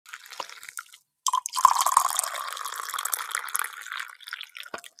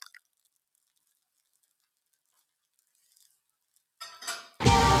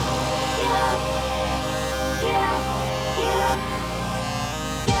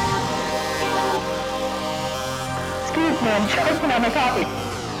man choking on the coffee.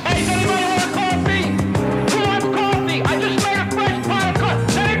 Hey, does anybody want coffee? Who wants coffee? I just made a fresh pot of coffee.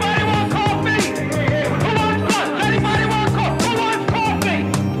 Does anybody want coffee? Who wants coffee? Does anybody want coffee? Who wants coffee?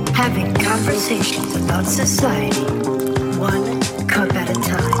 Having conversations about society, one cup at a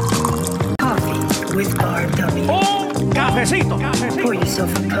time. Coffee with RW. Un cafecito. Pour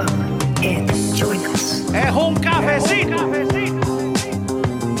yourself a cup and join us. Es un cafecito.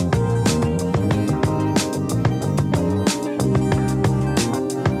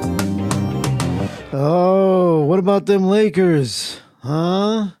 Oh, what about them Lakers?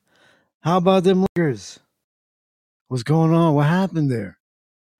 Huh? How about them Lakers? What's going on? What happened there?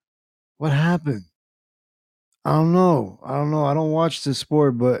 What happened? I don't know. I don't watch the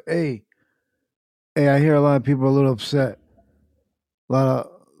sport, but hey, I hear a lot of people are a little upset. A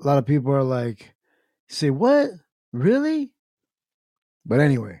lot of people are like, say what? Really? But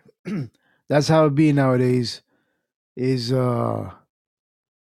anyway, that's how it be nowadays. Is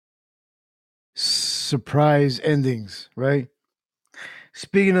surprise endings, right?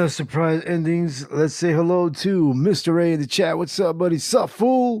 Speaking of surprise endings, let's say hello to Mr. A in the chat. What's up, buddy? Sup,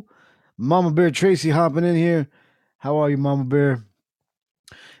 fool? Mama Bear Tracy hopping in here. How are you, Mama Bear?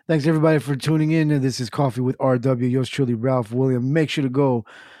 Thanks, everybody, for tuning in. This is Coffee with RW. Yours truly, Ralph William. Make sure to go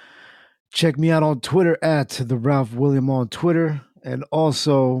check me out on Twitter at the Ralph William on Twitter. And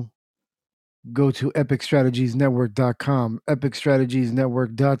also go to epicstrategiesnetwork.com.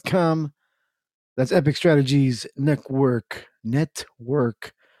 epicstrategiesnetwork.com. That's Epic Strategies Network.com.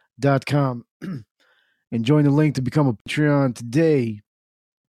 And join the link to become a Patreon today.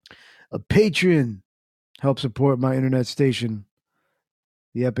 A patron. Help support my internet station,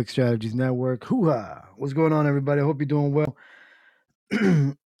 the Epic Strategies Network. Hoo-ha! What's going on, everybody? I hope you're doing well.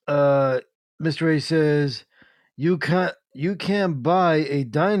 Mr. A says, you can't buy a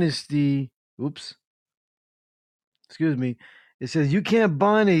dynasty. Oops. Excuse me. It says you can't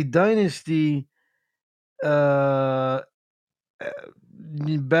buy a dynasty. Bad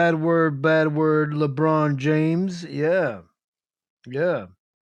word, LeBron James. Yeah.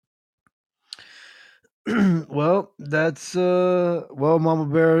 Well, that's Mama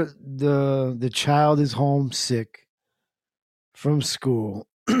Bear, the child is homesick from school.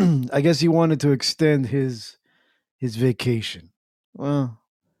 I guess he wanted to extend his vacation. Well,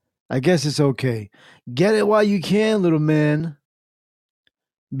 I guess it's okay. Get it while you can, little man,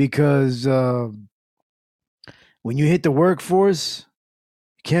 because when you hit the workforce,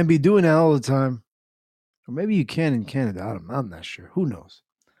 you can't be doing that all the time. Or maybe you can in Canada. I'm not sure. Who knows?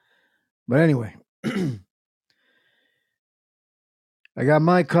 But anyway, I got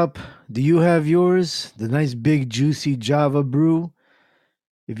my cup. Do you have yours? The nice big juicy Java brew.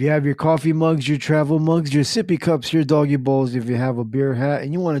 If you have your coffee mugs, your travel mugs, your sippy cups, your doggy bowls, if you have a beer hat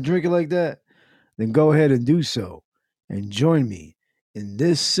and you want to drink it like that, then go ahead and do so. And join me in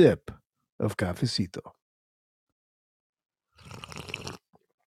this sip of cafecito.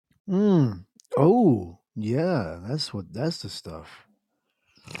 Oh, yeah, that's the stuff.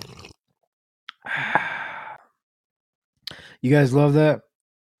 You guys love that?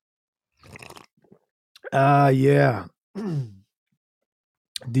 Yeah.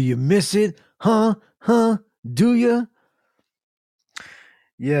 Do you miss it? Huh? Do you?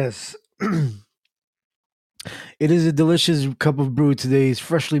 Yes. It is a delicious cup of brew today. It's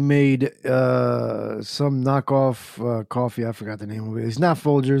freshly made, some knockoff coffee. I forgot the name of it. It's not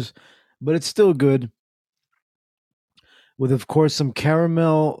Folgers, but it's still good. With, of course, some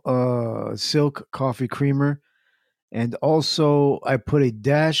caramel silk coffee creamer. And also, I put a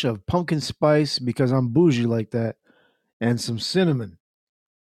dash of pumpkin spice because I'm bougie like that. And some cinnamon.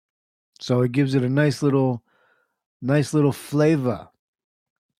 So it gives it a nice little flavor.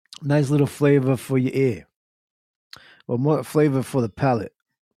 Nice little flavor for your ear. Or more flavor for the palate.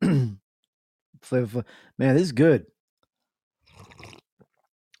 Flavor for, man, this is good.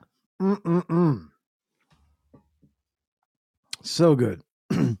 So good.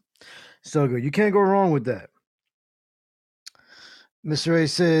 So good. You can't go wrong with that. Mr. A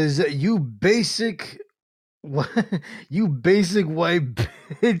says, you basic white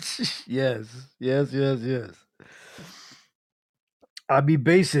bitch. Yes. I'll be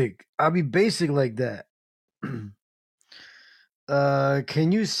basic like that.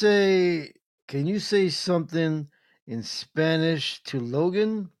 Can you say something in Spanish to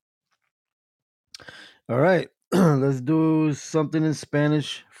Logan? All right. Let's do something in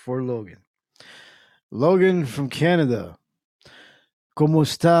Spanish for Logan. Logan from Canada. ¿Cómo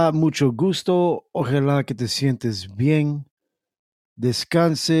está? Mucho gusto. Ojalá que te sientes bien.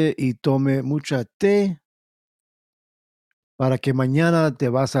 Descanse y tome mucha té para que mañana te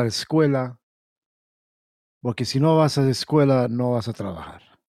vas a la escuela Porque si no vas a la escuela, no vas a trabajar.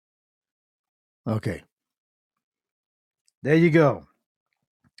 Okay. There you go.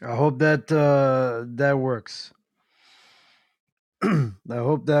 I hope that that works. I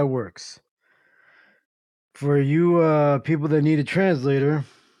hope that works. For you people that need a translator,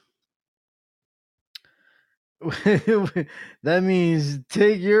 that means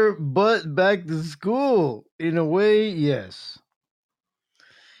take your butt back to school. In a way, yes.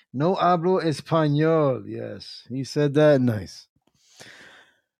 No hablo español. Yes. He said that. Nice.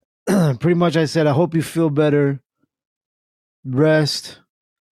 Pretty much I said, I hope you feel better. Rest.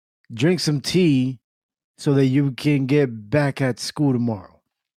 Drink some tea so that you can get back at school tomorrow.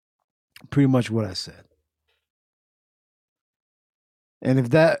 Pretty much what I said. And if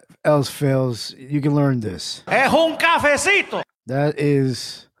that else fails, you can learn this. Es un cafecito. That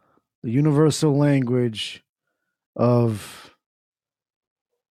is the universal language of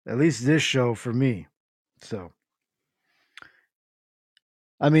at least this show for me. So,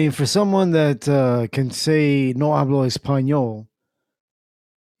 I mean, for someone that can say no hablo español,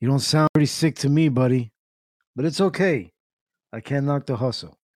 you don't sound pretty sick to me, buddy. But it's okay. I can't knock the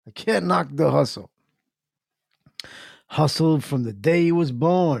hustle. I can't knock the hustle. Hustled from the day he was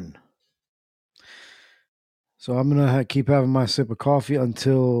born. So I'm going to keep having my sip of coffee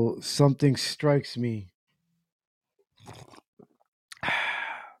until something strikes me.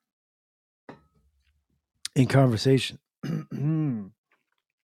 In conversation.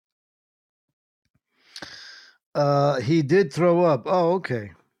 He did throw up. Oh,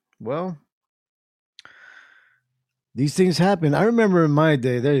 okay. Well, these things happen. I remember in my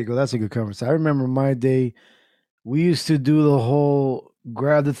day, there you go. That's a good conversation. I remember in my day, we used to do the whole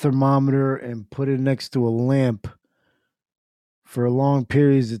grab the thermometer and put it next to a lamp for long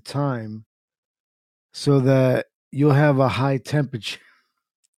periods of time so that you'll have a high temperature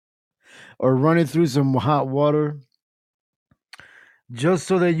or run it through some hot water just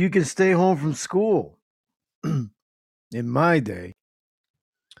so that you can stay home from school. In my day.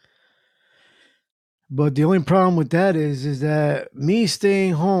 But the only problem with that is that me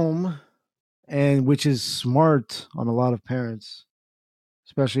staying home, and which is smart on a lot of parents,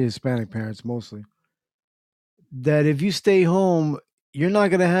 especially Hispanic parents mostly, that if you stay home, you're not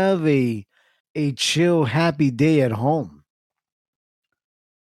gonna have a chill, happy day at home.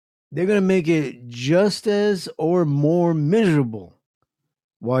 They're gonna make it just as or more miserable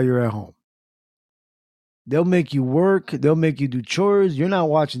while you're at home. They'll make you work, they'll make you do chores, you're not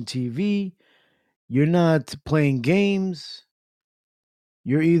watching TV, you're not playing games.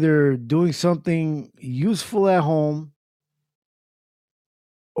 You're either doing something useful at home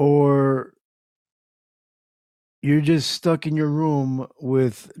or you're just stuck in your room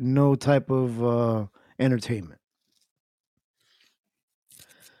with no type of entertainment.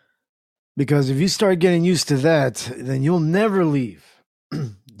 Because if you start getting used to that, then you'll never leave.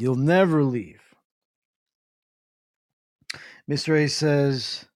 You'll never leave. Mr. A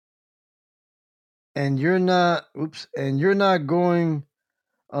says, and you're not going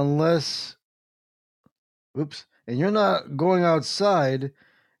unless and you're not going outside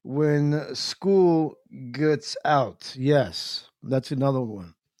when school gets out. Yes, that's another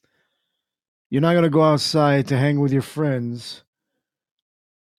one. You're not going to go outside to hang with your friends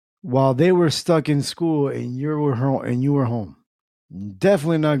while they were stuck in school and you were home.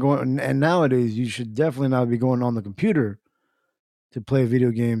 Definitely not going. And nowadays, you should definitely not be going on the computer to play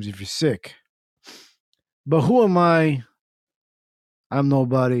video games if you're sick. But who am I? I'm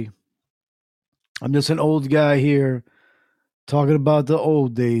nobody. I'm just an old guy here talking about the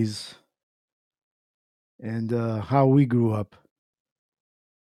old days and how we grew up.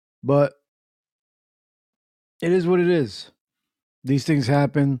 But it is what it is. These things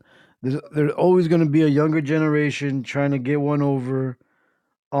happen. There's always going to be a younger generation trying to get one over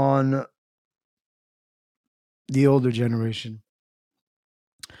on the older generation.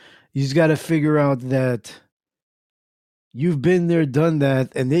 You just got to figure out that you've been there, done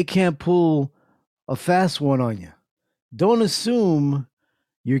that, and they can't pull a fast one on you. Don't assume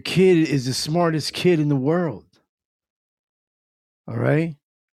your kid is the smartest kid in the world. All right?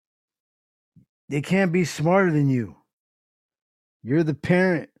 They can't be smarter than you. You're the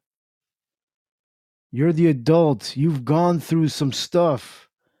parent. You're the adult. You've gone through some stuff.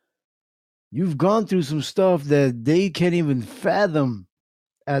 You've gone through some stuff that they can't even fathom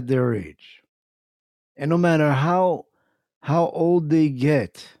at their age. And no matter how old they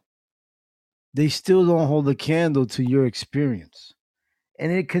get, they still don't hold a candle to your experience.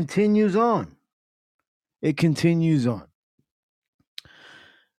 And it continues on. It continues on.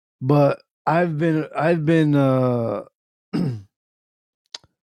 But I've been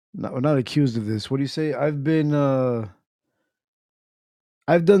not accused of this. What do you say? I've done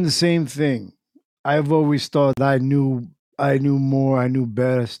the same thing. I've always thought that I knew more, I knew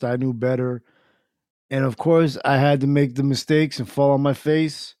best, I knew better. And of course, I had to make the mistakes and fall on my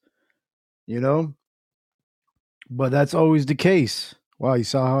face, you know? But that's always the case. Wow, you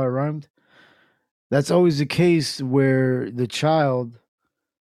saw how it rhymed? That's always the case where the child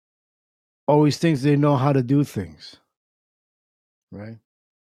always thinks they know how to do things, right?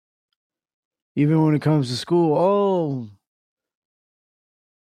 Even when it comes to school, oh,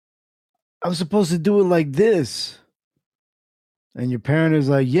 I'm supposed to do it like this. And your parent is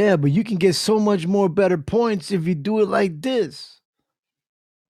like, yeah, but you can get so much more better points if you do it like this.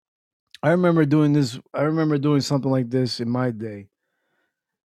 I remember doing this. I remember doing something like this in my day.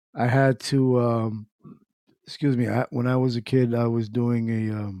 I had to, excuse me, when I was a kid, I was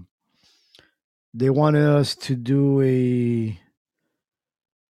doing they wanted us to do I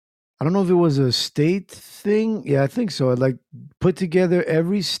don't know if it was a state thing. Yeah, I think so. I'd like put together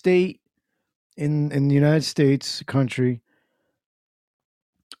every state in the United States country,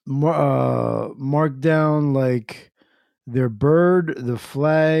 mark down like their bird, the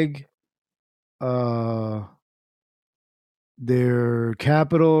flag, uh, their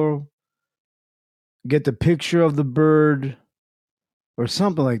capital, get the picture of the bird or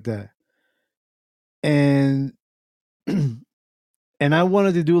something like that. And and I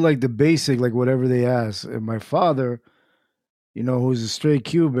wanted to do like the basic, like whatever they asked. And my father, who's a straight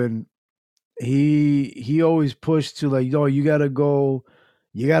Cuban, he always pushed to like, yo, you gotta go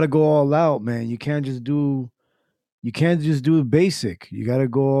all out, man. You can't just do the basic. You gotta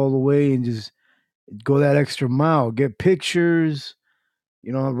go all the way and just go that extra mile. Get pictures,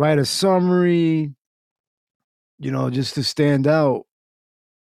 write a summary, just to stand out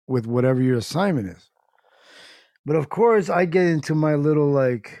with whatever your assignment is. But of course, I get into my little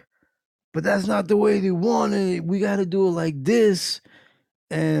like, but that's not the way they want it. We got to do it like this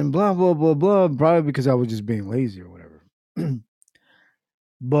and blah, blah, blah, blah. Probably because I was just being lazy or whatever.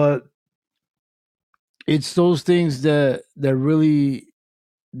 But it's those things that really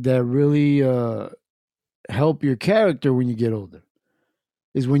help your character when you get older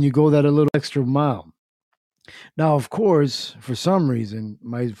is when you go that a little extra mile. Now, of course, for some reason,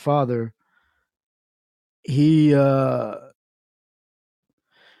 my father, he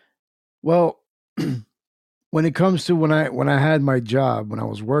well, when it comes to when I had my job when I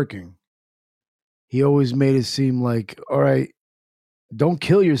was working, he always made it seem like, all right, don't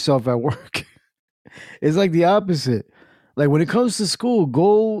kill yourself at work. It's like the opposite. Like when it comes to school,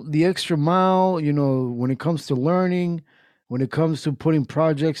 go the extra mile, when it comes to learning, when it comes to putting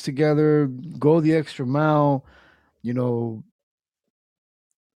projects together, go the extra mile, you know,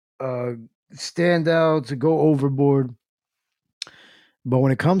 uh stand out, to go overboard. But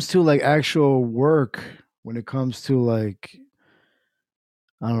when it comes to like actual work, when it comes to like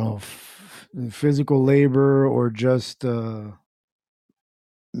I don't know, physical labor or just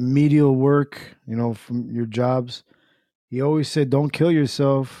medial work, from your jobs. He always said, "Don't kill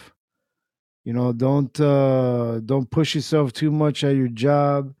yourself. Don't push yourself too much at your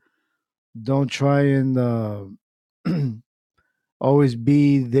job. Don't try and always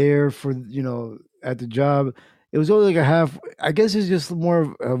be there for at the job." It was only like a half. I guess it's just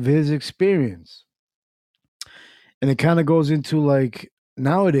more of his experience, and it kind of goes into like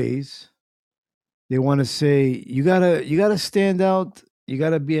nowadays they want to say you gotta stand out, you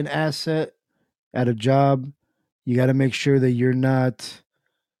gotta be an asset at a job, you gotta make sure that you're not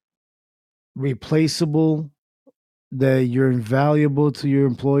replaceable, that you're invaluable to your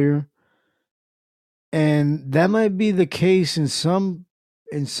employer. And that might be the case in some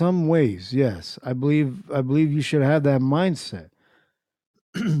ways. Yes, I believe you should have that mindset.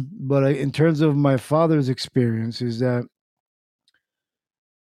 But in terms of my father's experience is that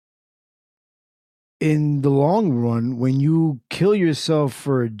in the long run, when you kill yourself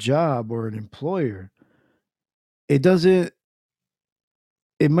for a job or an employer, it doesn't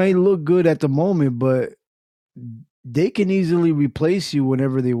it might look good at the moment, but they can easily replace you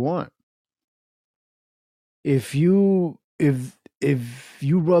whenever they want. If you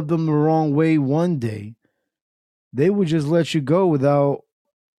rub them the wrong way one day, they would just let you go without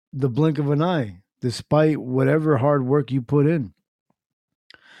the blink of an eye, despite whatever hard work you put in.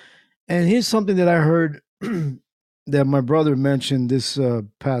 And here's something that I heard that my brother mentioned this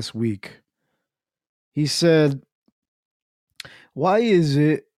past week. He said, "Why is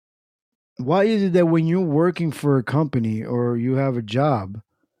it why is it that when you're working for a company or you have a job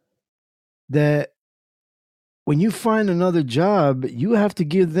that when you find another job, you have to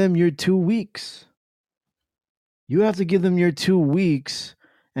give them your 2 weeks. You have to give them your 2 weeks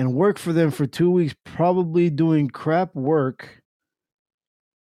and work for them for 2 weeks, probably doing crap work.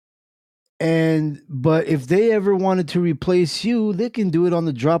 And but if they ever wanted to replace you, they can do it on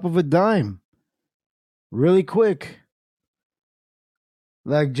the drop of a dime, really quick.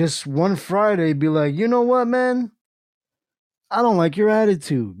 Like just one Friday, be like, you know what, man? I don't like your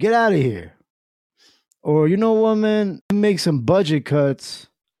attitude. Get out of here. Or you know what, man? Make some budget cuts.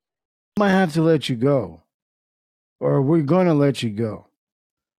 Might have to let you go. Or we're gonna let you go.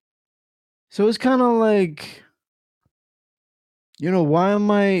 So it's kind of like,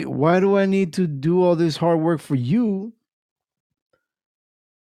 why do I need to do all this hard work for you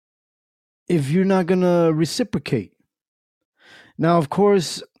if you're not gonna reciprocate? Now, of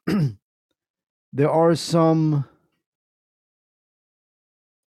course, there are some,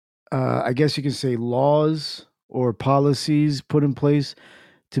 I guess you could say, laws or policies put in place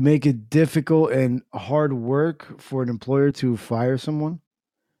to make it difficult and hard work for an employer to fire someone.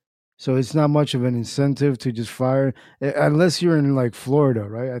 So it's not much of an incentive to just fire, unless you're in like Florida,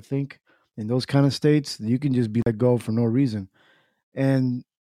 right? I think in those kind of states, you can just be let go for no reason, and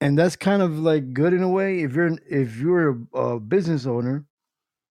that's kind of like good in a way if you're a business owner,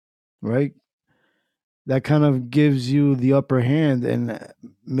 right? That kind of gives you the upper hand and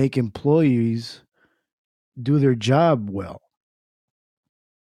make employees do their job well,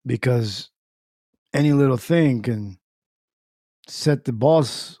 because any little thing can set the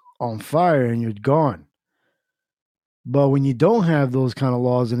boss on fire and you're gone. But when you don't have those kind of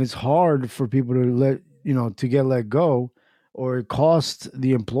laws and it's hard for people to to get let go, or it costs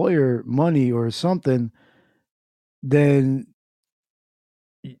the employer money or something, then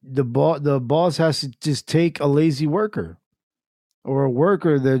the boss has to just take a lazy worker or a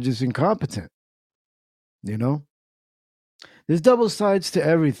worker that's just incompetent, you know? There's double sides to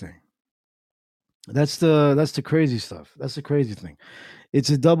everything. That's the crazy stuff. That's the crazy thing. It's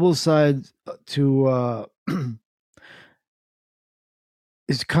a double side to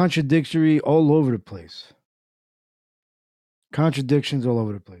it's contradictory all over the place. Contradictions all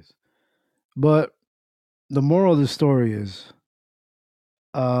over the place. But the moral of the story is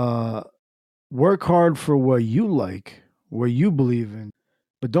uh work hard for what you like, what you believe in,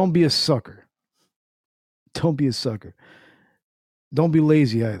 but don't be a sucker. Don't be a sucker. Don't be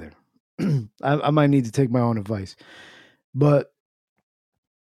lazy either. I might need to take my own advice. But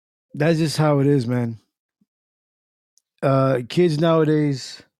that's just how it is, man. Kids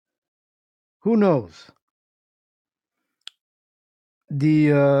nowadays, who knows?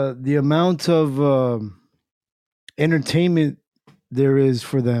 The amount of entertainment there is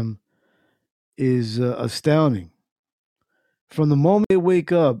for them is astounding. From the moment they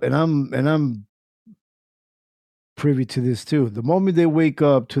wake up, and I'm privy to this too. The moment they wake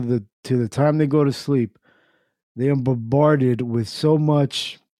up to the time they go to sleep, they are bombarded with so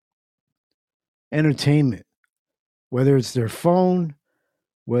much entertainment, whether it's their phone,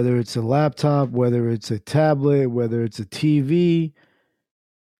 whether it's a laptop, whether it's a tablet, whether it's a TV.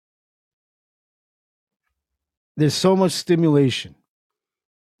 There's so much stimulation.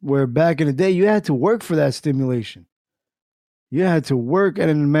 Where back in the day, you had to work for that stimulation. You had to work at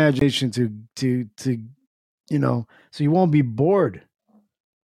an imagination to so you won't be bored.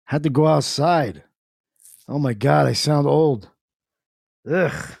 Had to go outside. Oh my God, I sound old.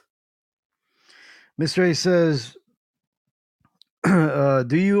 Ugh. Mr. A says,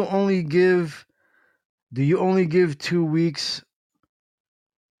 do you only give 2 weeks?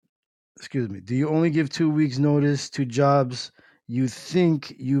 Excuse me. Do you only give 2 weeks notice to jobs you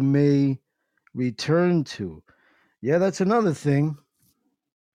think you may return to? Yeah, that's another thing.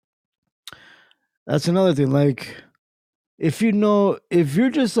 That's another thing. Like, if you're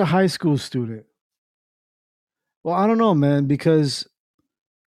just a high school student, well, I don't know, man, because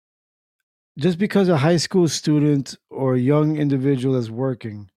just because a high school student or a young individual is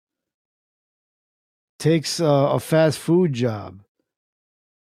working takes a fast food job,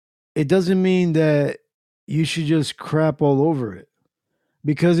 it doesn't mean that you should just crap all over it,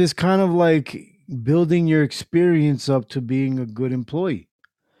 because it's kind of like building your experience up to being a good employee.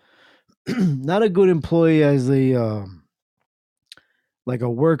 Not a good employee as a like a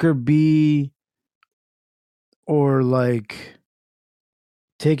worker bee, or like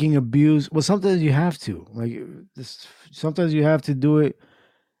taking abuse. Well, sometimes you have to sometimes you have to do it.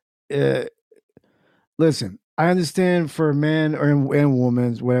 uh, Listen, I understand for man and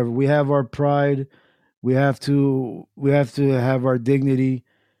woman, whatever, we have our pride. We have to have our dignity.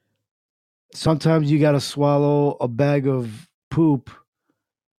 Sometimes you got to swallow a bag of poop,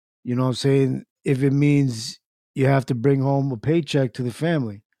 you know what I'm saying, if it means you have to bring home a paycheck to the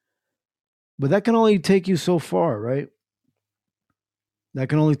family. But that can only take you so far, right? That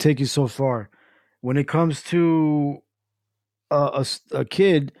can only take you so far. When it comes to a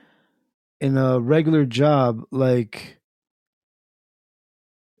kid in a regular job, like,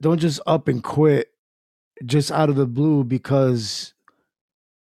 don't just up and quit just out of the blue because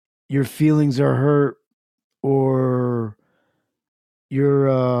your feelings are hurt, or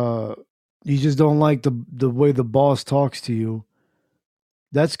you're you just don't like the way the boss talks to you.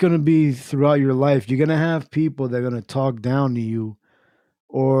 That's going to be throughout your life. You're going to have people that are going to talk down to you,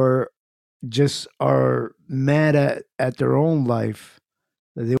 or just are mad at their own life,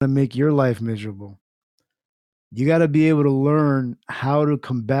 that they want to make your life miserable. You got to be able to learn how to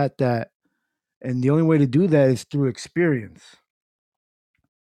combat that, and the only way to do that is through experience.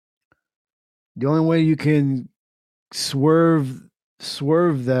 The only way you can swerve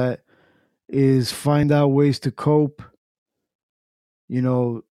swerve that is find out ways to cope, you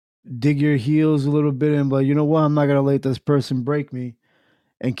know, dig your heels a little bit and be like, you know what, I'm not gonna let this person break me,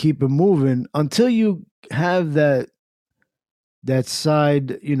 and keep it moving until you have that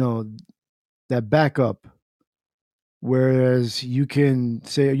side, that backup. Whereas you can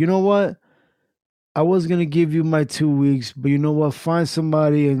say, you know what, I was gonna give you my 2 weeks, but you know what, find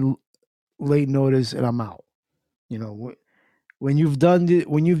somebody in late notice and I'm out. You know, when you've done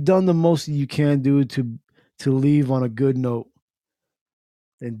the most that you can do to leave on a good note,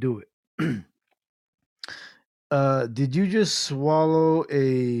 then do it. Did you just swallow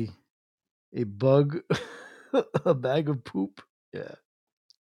a bug, a bag of poop? Yeah.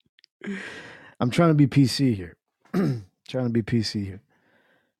 I'm trying to be PC here. Trying to be PC here.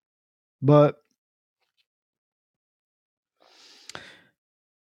 But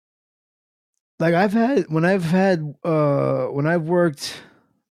like when I've worked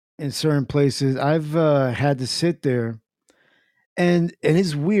in certain places, I've had to sit there, and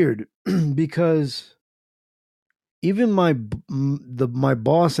it's weird because even my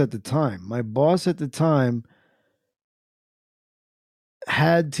boss at the time,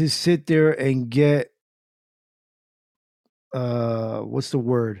 had to sit there and get, what's the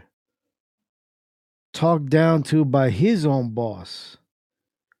word, talked down to by his own boss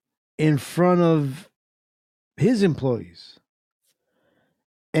in front of his employees.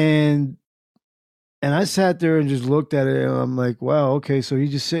 And I sat there and just looked at it, and I'm like, wow, okay, so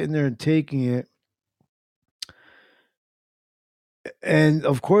he's just sitting there and taking it. And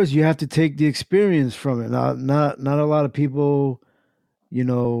of course you have to take the experience from it. Not a lot of people, you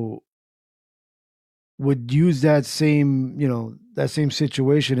know, would use that same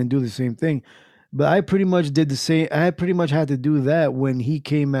situation and do the same thing. But I pretty much did the same. I pretty much had to do that when he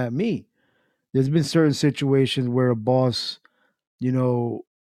came at me. There's been certain situations where a boss, you know,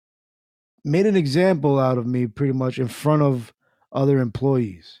 made an example out of me pretty much in front of other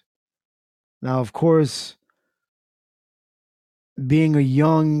employees. Now, of course, being a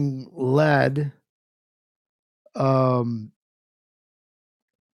young lad, um,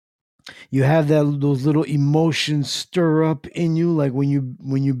 you have those little emotions stir up in you, like when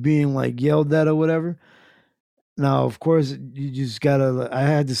you're being like yelled at or whatever. Now, of course, you just gotta. I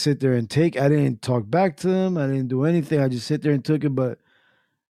had to sit there and take. I didn't talk back to him. I didn't do anything. I just sit there and took it. But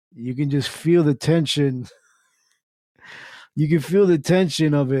you can just feel the tension. You can feel the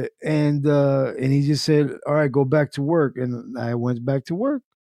tension of it, and he just said, "All right, go back to work." And I went back to work.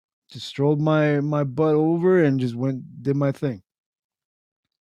 Just strolled my butt over and just went did my thing.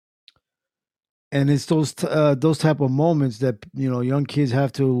 And it's those type of moments that young kids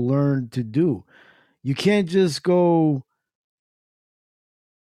have to learn to do. You can't just go,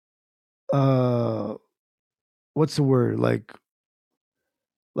 uh what's the word, like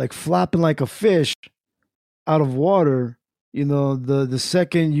flopping like a fish out of water, the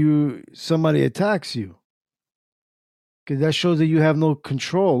second you somebody attacks you, because that shows that you have no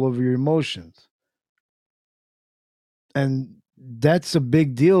control over your emotions. And that's a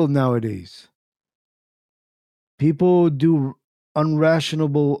big deal nowadays. People do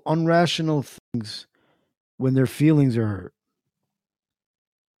unrational things when their feelings are hurt,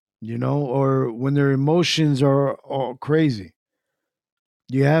 or when their emotions are all crazy.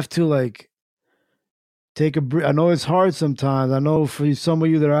 You have to, like, take a breath. I know it's hard sometimes. I know for some of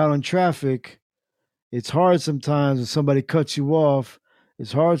you that are out on traffic, it's hard sometimes when somebody cuts you off.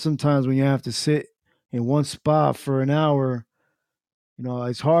 It's hard sometimes when you have to sit in one spot for an hour.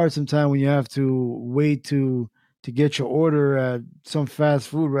 It's hard sometimes when you have to wait to get your order at some fast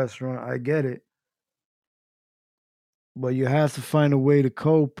food restaurant. I get it. But you have to find a way to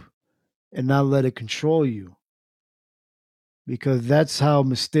cope and not let it control you, because that's how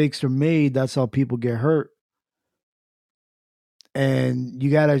mistakes are made. That's how people get hurt. And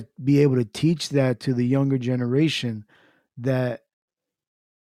you got to be able to teach that to the younger generation, that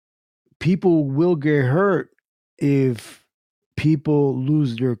people will get hurt if people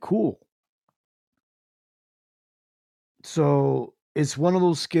lose their cool. So it's one of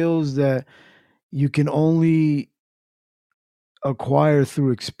those skills that you can only acquire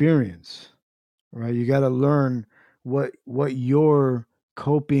through experience, right? You got to learn what your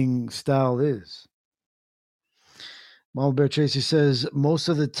coping style is. Mama Bear Tracy says most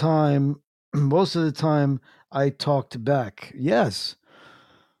of the time, most of the time I talked back. Yes,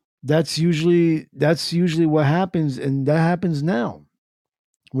 that's usually what happens, and that happens now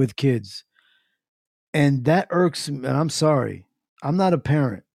with kids, and that irks. And I'm sorry, I'm not a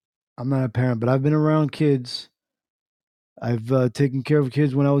parent. I'm not a parent, but I've been around kids. I've taken care of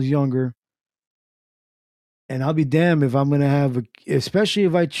kids when I was younger, and I'll be damned if I'm going to have especially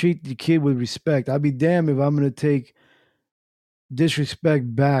if I treat the kid with respect. I'll be damned if I'm going to take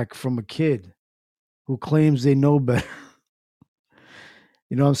disrespect back from a kid who claims they know better.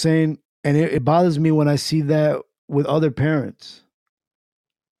 You know what I'm saying? And it bothers me when I see that with other parents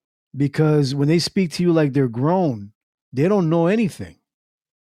because when they speak to you like they're grown, they don't know anything.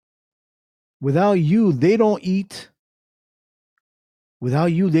 Without you, they don't eat.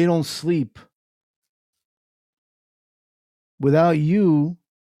 Without you, they don't sleep. Without you,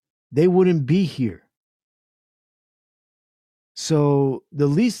 they wouldn't be here. So the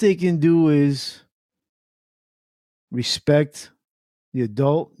least they can do is respect the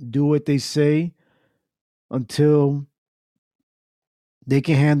adult, do what they say until they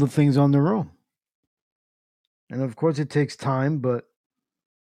can handle things on their own. And of course, it takes time, but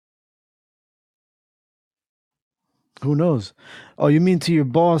who knows? Oh, you mean to your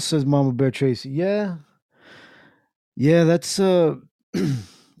boss, says Mama Bear Tracy. Yeah. Yeah, that's I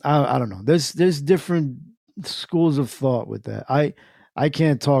don't know. There's different schools of thought with that. I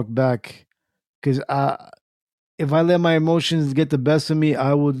can't talk back because I if I let my emotions get the best of me,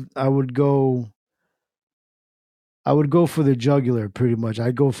 I would go for the jugular pretty much.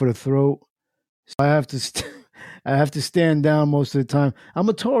 I'd go for the throat. So I have to I have to stand down most of the time. I'm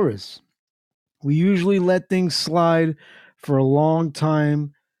a Taurus. We usually let things slide for a long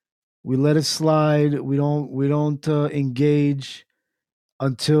time. We let it slide. We don't engage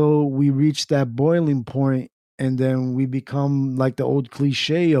until we reach that boiling point, and then we become like the old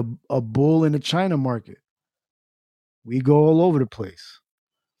cliche, a bull in a China market. We go all over the place.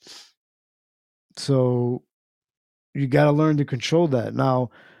 So you got to learn to control that.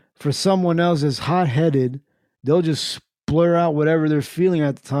 Now, for someone else that's hot headed, they'll just blur out whatever they're feeling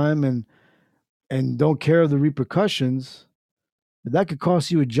at the time and don't care of the repercussions. But that could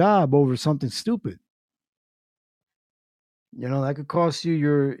cost you a job over something stupid. That could cost you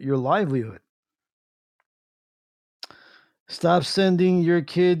your livelihood. Stop sending your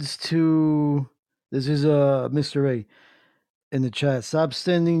kids to. This is Mr. A in the chat. Stop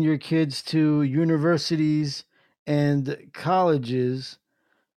sending your kids to universities and colleges.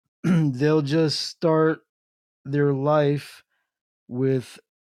 They'll just start their life with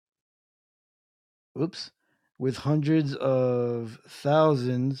oops with hundreds of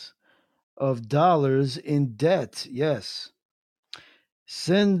thousands of dollars in debt. Yes.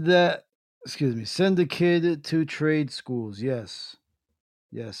 Send that send the kid to trade schools. Yes.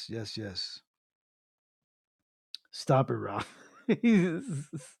 Yes, yes, yes. Stop it, Rob.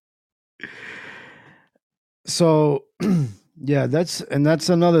 So yeah, that's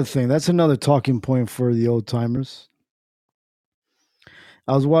another thing. That's another talking point for the old timers.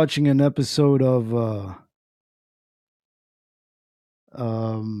 I was watching an episode of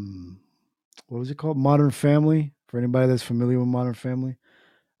um what was it called? Modern Family. For anybody that's familiar with Modern Family.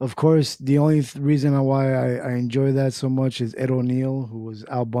 Of course, the only reason why I enjoy that so much is Ed O'Neill, who was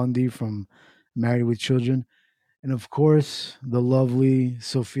Al Bundy from Married with Children. And of course, the lovely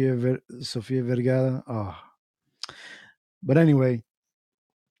Sofia Vergara. Oh. But anyway,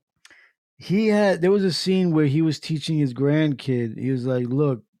 there was a scene where he was teaching his grandkid. He was like,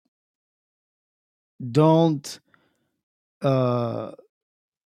 "Look, don't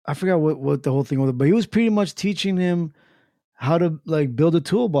I forgot what the whole thing was, but he was pretty much teaching him how to like build a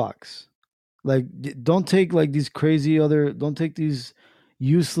toolbox. Like don't take like these don't take these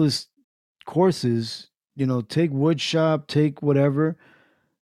useless courses, take wood shop, take whatever,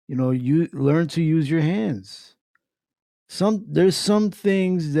 you learn to use your hands. There's some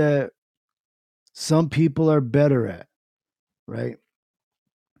things that some people are better at, right?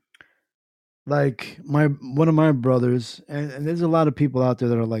 Like one of my brothers, and there's a lot of people out there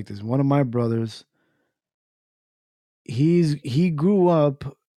that are like this. One of my brothers, he grew up.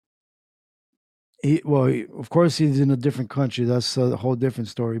 Of course, he's in a different country. That's a whole different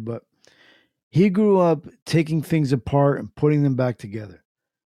story. But he grew up taking things apart and putting them back together.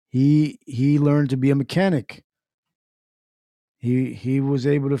 He learned to be a mechanic. He was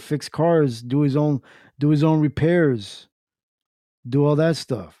able to fix cars, do his own repairs, do all that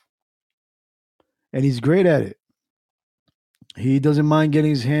stuff. And he's great at it. He doesn't mind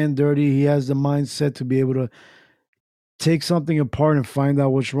getting his hand dirty. He has the mindset to be able to take something apart and find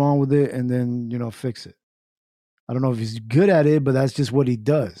out what's wrong with it and then, fix it. I don't know if he's good at it, but that's just what he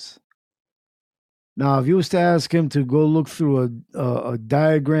does. Now, if you was to ask him to go look through a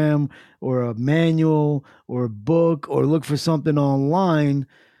diagram or a manual or a book or look for something online,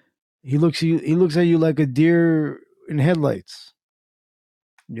 he looks at you like a deer in headlights.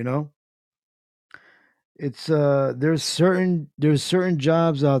 You know, it's there's certain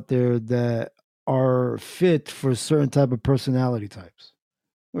jobs out there that are fit for certain type of personality types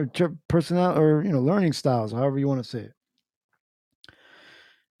or personal or learning styles, however you want to say it.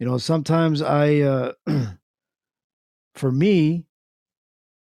 Sometimes for me,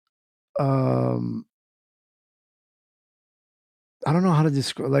 um, I don't know how to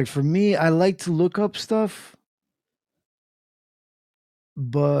describe. Like for me, I like to look up stuff,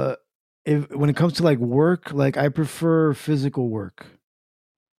 but if when it comes to like work, like I prefer physical work.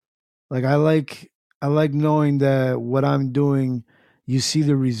 Like I like knowing that what I'm doing, you see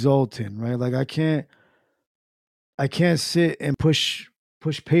the result in, right? Like I can't sit and push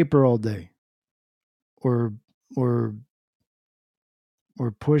paper all day or or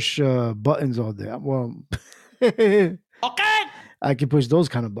or push buttons all day. Well, Okay. I can push those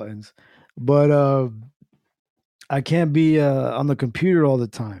kind of buttons, but I can't be on the computer all the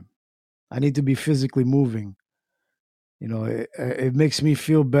time. I need to be physically moving. It makes me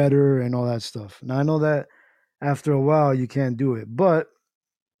feel better and all that stuff. Now I know that after a while you can't do it, but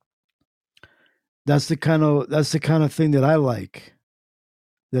that's the kind of thing that I like,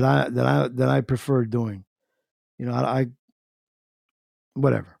 that I prefer doing. I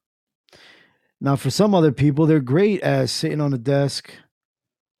whatever. Now for some other people, they're great at sitting on a desk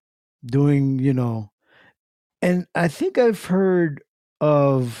doing, and I think I've heard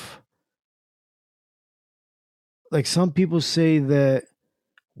of like some people say that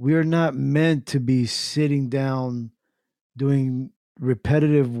we're not meant to be sitting down doing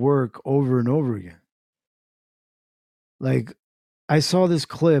repetitive work over and over again. Like I saw this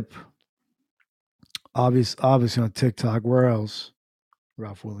clip, obviously on TikTok. Where else?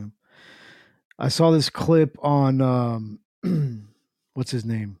 Ralph William. I saw this clip on what's his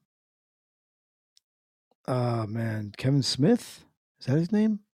name? Man, Kevin Smith. Is that his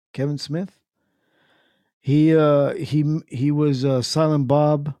name? Kevin Smith. He was Silent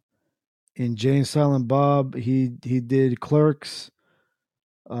Bob in Jay and Silent Bob. He did Clerks.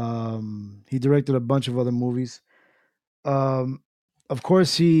 He directed a bunch of other movies. Um, of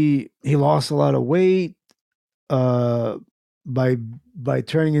course, he lost a lot of weight uh, by by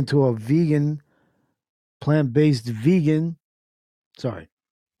turning into a vegan, plant based vegan. Sorry,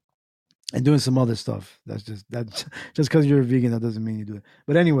 and doing some other stuff. That's just because you're a vegan, that doesn't mean you do it.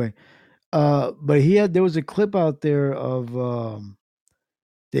 But anyway, but there was a clip out there of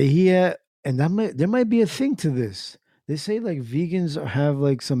that he had, and there might be a thing to this. They say like vegans have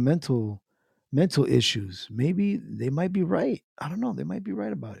like some mental issues. Maybe they might be right. I don't know. They might be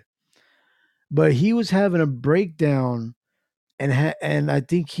right about it. But he was having a breakdown, and and I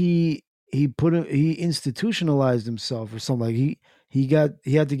think he institutionalized himself or something. Like he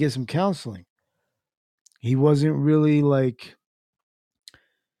had to get some counseling. He wasn't really like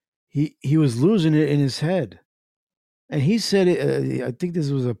he was losing it in his head. And he said it. I think this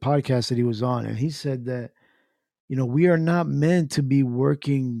was a podcast that he was on, and he said that we are not meant to be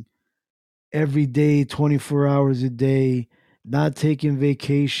working every day, 24 hours a day, not taking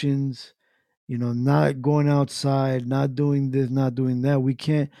vacations, not going outside, not doing this, not doing that. We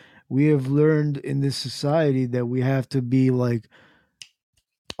can't. We have learned in this society that we have to be like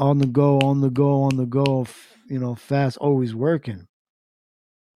on the go, on the go, on the go, fast, always working.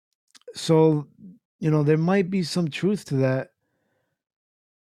 So, there might be some truth to that.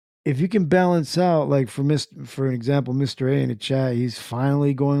 If you can balance out, like for an example, Mr. A in the chat, he's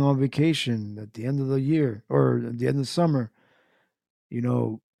finally going on vacation at the end of the year or at the end of summer. You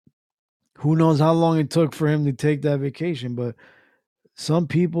know, who knows how long it took for him to take that vacation, but some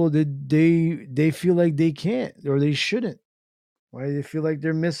people they feel like they can't or they shouldn't. Right? They feel like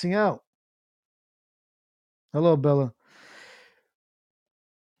they're missing out. Hello, Bella.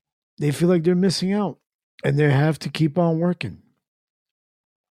 They feel like they're missing out and they have to keep on working.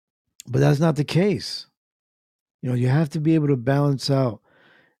 But that's not the case. You have to be able to balance out.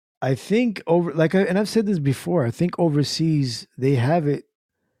 I think and I've said this before, I think overseas they have it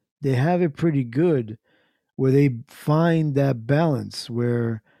pretty good where they find that balance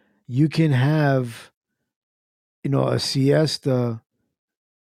where you can have, a siesta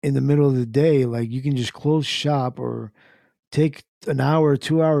in the middle of the day. Like you can just close shop or take an hour,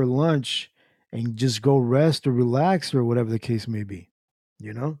 2 hour lunch and just go rest or relax or whatever the case may be,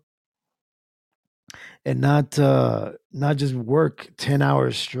 you know? And not just work 10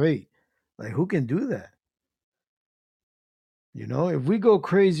 hours straight. Like who can do that? If we go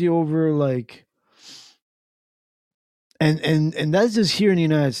crazy over like and that's just here in the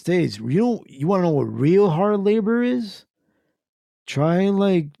United States. You want to know what real hard labor is? Try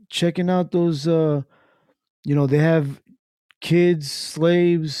like checking out those they have kids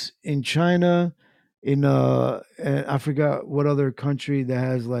slaves in China, in and I forgot what other country that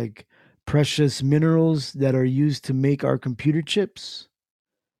has like precious minerals that are used to make our computer chips.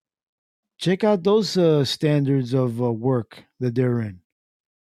 Check out those standards of work that they're in.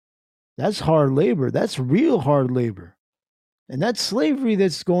 That's hard labor. That's real hard labor. And that's slavery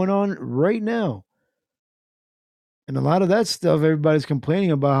that's going on right now. And a lot of that stuff everybody's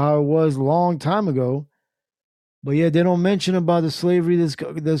complaining about how it was a long time ago. But yeah, they don't mention about the slavery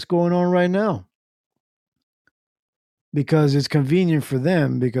that's going on right now. Because it's convenient for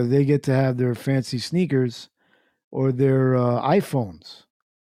them because they get to have their fancy sneakers or their iPhones,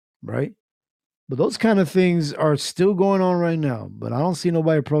 right? But those kind of things are still going on right now. But I don't see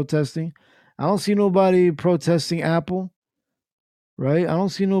nobody protesting. I don't see nobody protesting Apple, right? I don't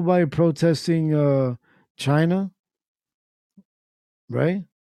see nobody protesting China, right?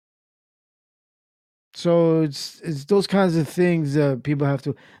 So it's those kinds of things that people have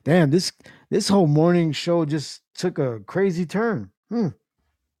to. Damn, this whole morning show just took a crazy turn. I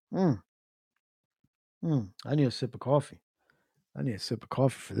need a sip of coffee. I need a sip of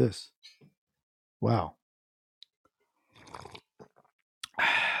coffee for this. Wow.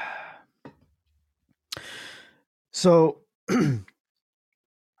 So,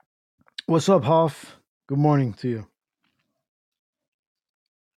 what's up, Hoff? Good morning to you.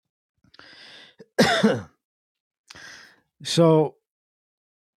 So,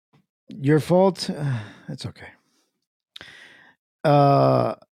 your fault. It's okay.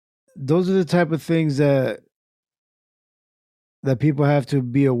 Those are the type of things that people have to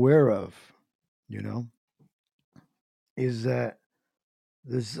be aware of. Is that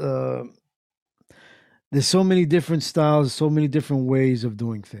there's so many different styles, so many different ways of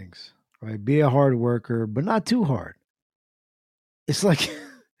doing things. Right? Be a hard worker, but not too hard. It's like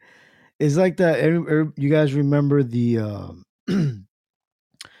it's like that. You guys remember the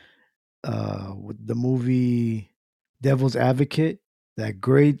the movie Devil's Advocate? That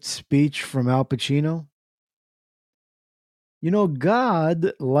great speech from Al Pacino.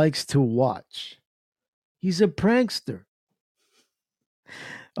 God likes to watch. He's a prankster.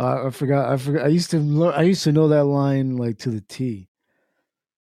 I forgot. I used to know that line like to the T.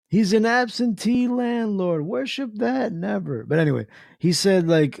 He's an absentee landlord. Worship that? Never. But anyway, he said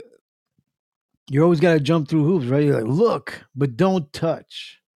like you always got to jump through hoops, right? You're like, look, but don't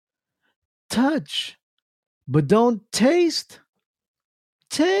touch. Touch, but don't taste.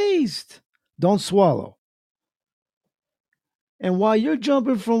 Taste. Don't swallow. And while you're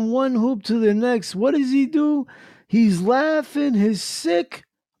jumping from one hoop to the next, what does he do? He's laughing his sick,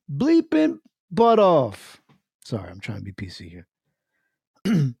 bleeping butt off. Sorry, I'm trying to be PC here.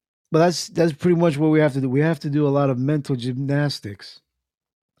 But that's pretty much what we have to do. We have to do a lot of mental gymnastics,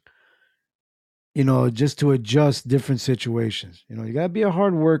 just to adjust different situations. You got to be a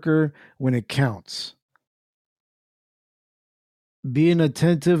hard worker when it counts. Be an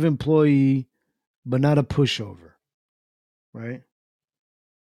attentive employee, but not a pushover, right?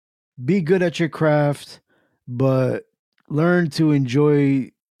 Be good at your craft, but learn to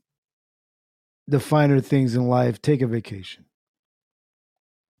enjoy the finer things in life. Take a vacation.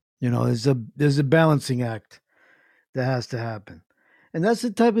 There's a balancing act that has to happen. And that's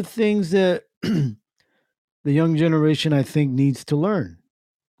the type of things that the young generation, I think, needs to learn,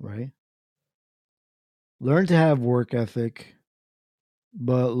 right? Learn to have work ethic,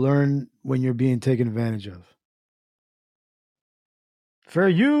 but learn when you're being taken advantage of. Fair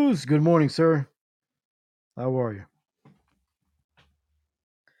use. Good morning, sir. How are you?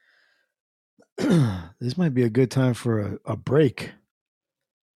 This might be a good time for a break.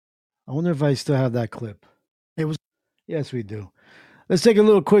 I wonder if I still have that clip. Yes, we do. Let's take a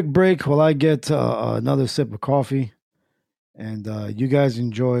little quick break while I get another sip of coffee. And you guys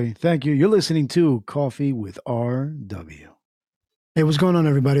enjoy. Thank you. You're listening to Coffee with RW. Hey, what's going on,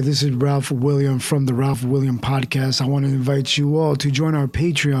 everybody? This is Ralph William from the Ralph William Podcast. I want to invite you all to join our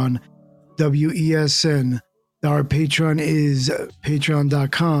Patreon, WESN. Our Patreon is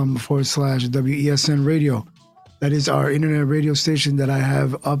patreon.com/WESN Radio. That is our internet radio station that I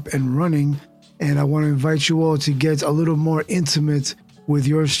have up and running. And I want to invite you all to get a little more intimate with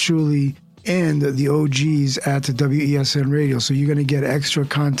yours truly and the OGs at WESN Radio. So you're going to get extra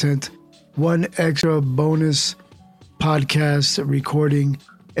content, one extra bonus podcast recording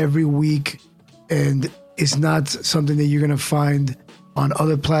every week. And it's not something that you're going to find on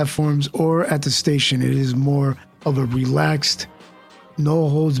other platforms or at the station. It is more of a relaxed, no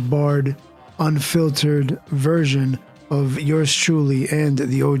holds barred, unfiltered version of yours truly and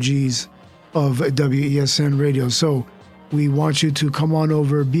the OGs of WESN Radio. So we want you to come on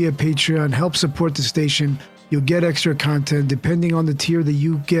over, be a Patreon, help support the station. You'll get extra content. Depending on the tier that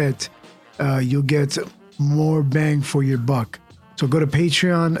you get, you'll get more bang for your buck. So go to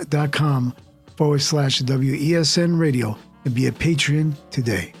patreon.com/WESN Radio and be a patron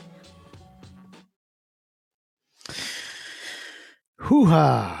today.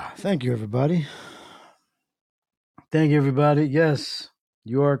 Hoo-ha! Thank you, everybody. Thank you, everybody. Yes,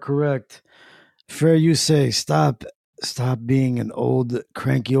 you are correct. Fair you say, stop being an old,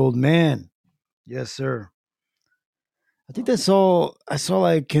 cranky old man. Yes, sir. I think that's all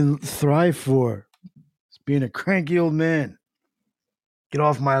I can thrive for. It's being a cranky old man. Get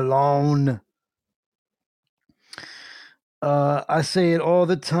off my lawn. I say it all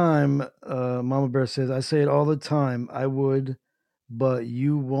the time. Mama Bear says, I say it all the time. I would, but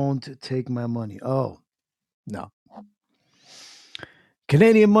you won't take my money. Oh, no.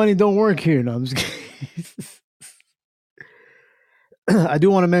 Canadian money don't work here. No, I'm just kidding. I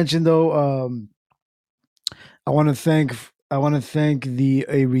do want to mention though, I want to thank a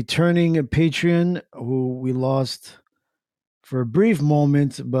returning Patreon who we lost for a brief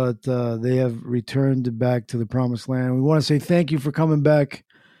moment, but they have returned back to the promised land. We want to say thank you for coming back,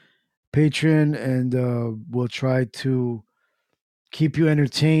 Patreon, and we'll try to keep you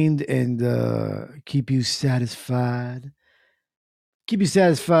entertained and keep you satisfied. Keep you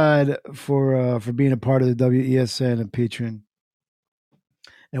satisfied for being a part of the WESN and Patreon.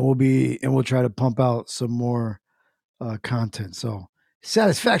 And we'll try to pump out some more content. So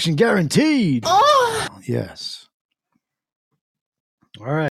satisfaction guaranteed. Oh! Yes. All right.